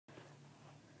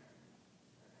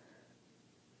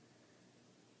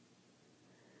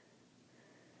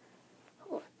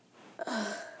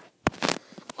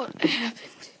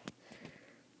happened?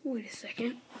 Wait a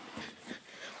second.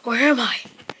 Where am I?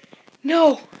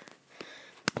 No!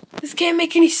 This can't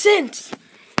make any sense!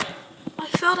 I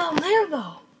fell down there,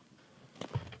 though.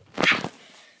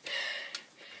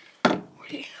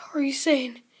 Are you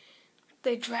saying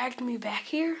they dragged me back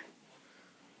here?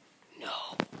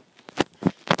 No.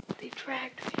 They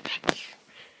dragged me back here.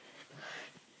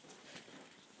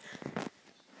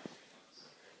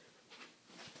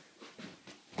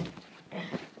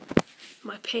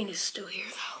 My pain is still here,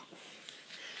 though.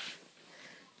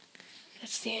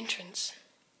 That's the entrance.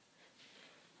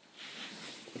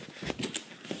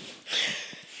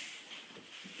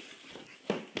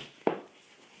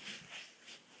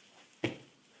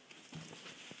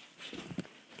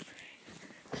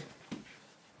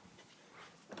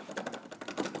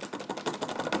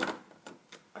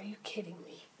 Are you kidding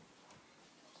me?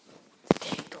 The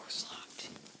tank door's locked.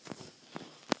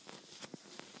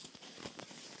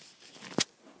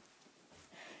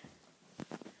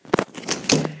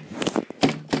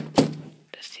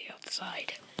 That's the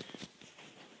outside.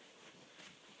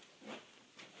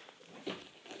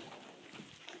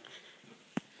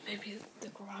 Maybe the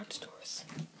garage door's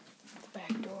the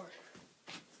back door.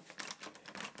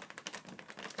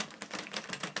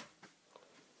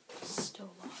 It's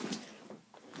still locked.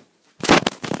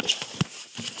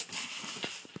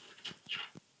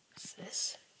 What's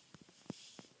this?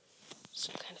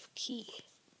 Some kind of key.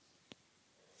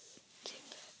 Take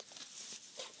that.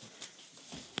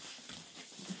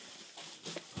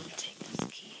 Take this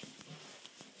key.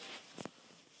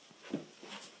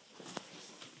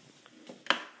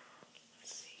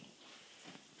 Let's see.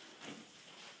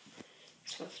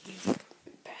 It's supposed to be like a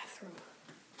bathroom.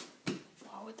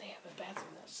 Why would they have a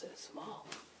bathroom that's so small?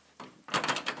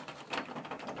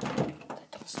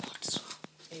 That door's locked as well.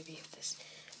 Maybe this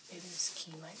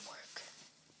key might work.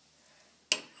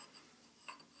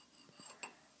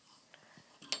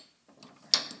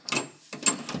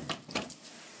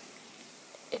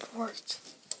 It worked.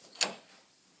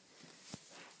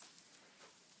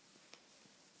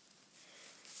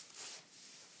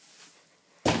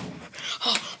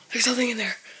 Oh, there's something in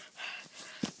there.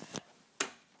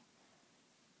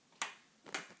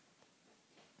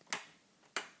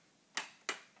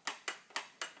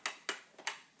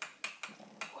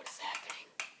 What is happening?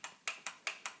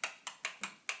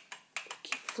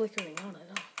 Keep flickering on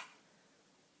and off.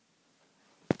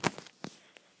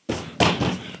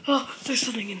 Oh, there's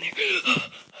something in there.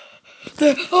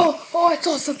 There. Oh, I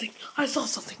saw something. There's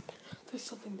something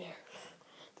there.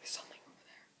 There's something over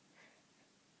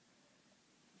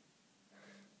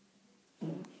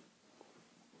there.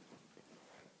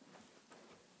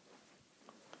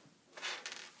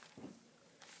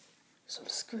 Some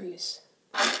screws.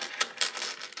 They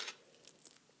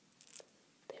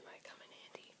might come in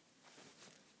handy.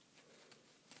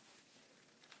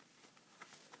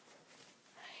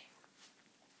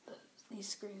 These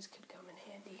screws could come in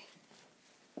handy.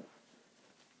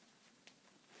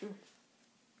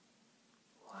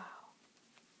 Wow.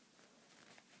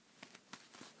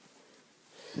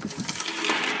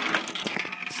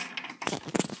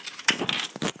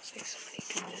 Looks like somebody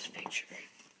drew this picture.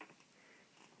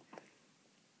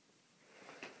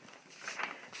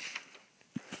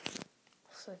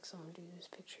 Looks like someone drew this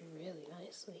picture really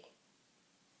nicely.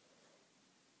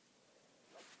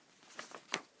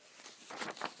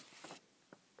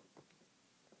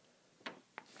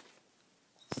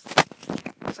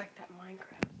 Looks like that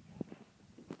Minecraft.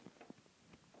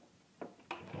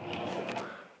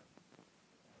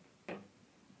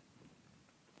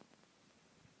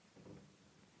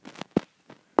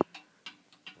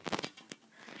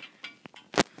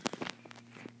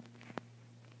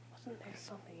 Wasn't there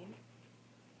something in it?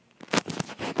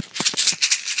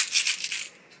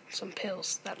 Some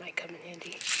pills that might come in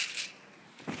handy.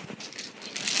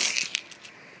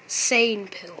 Sane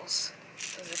pills.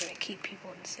 So they're gonna keep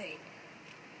people insane.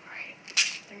 Alright.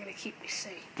 They're gonna keep me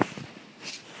sane.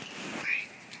 Alright.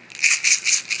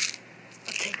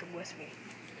 I'll take them with me.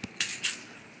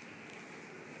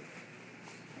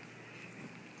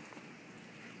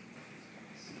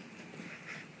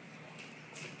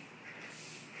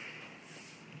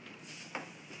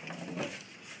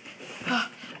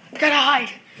 Gotta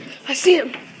hide. I see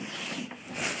him.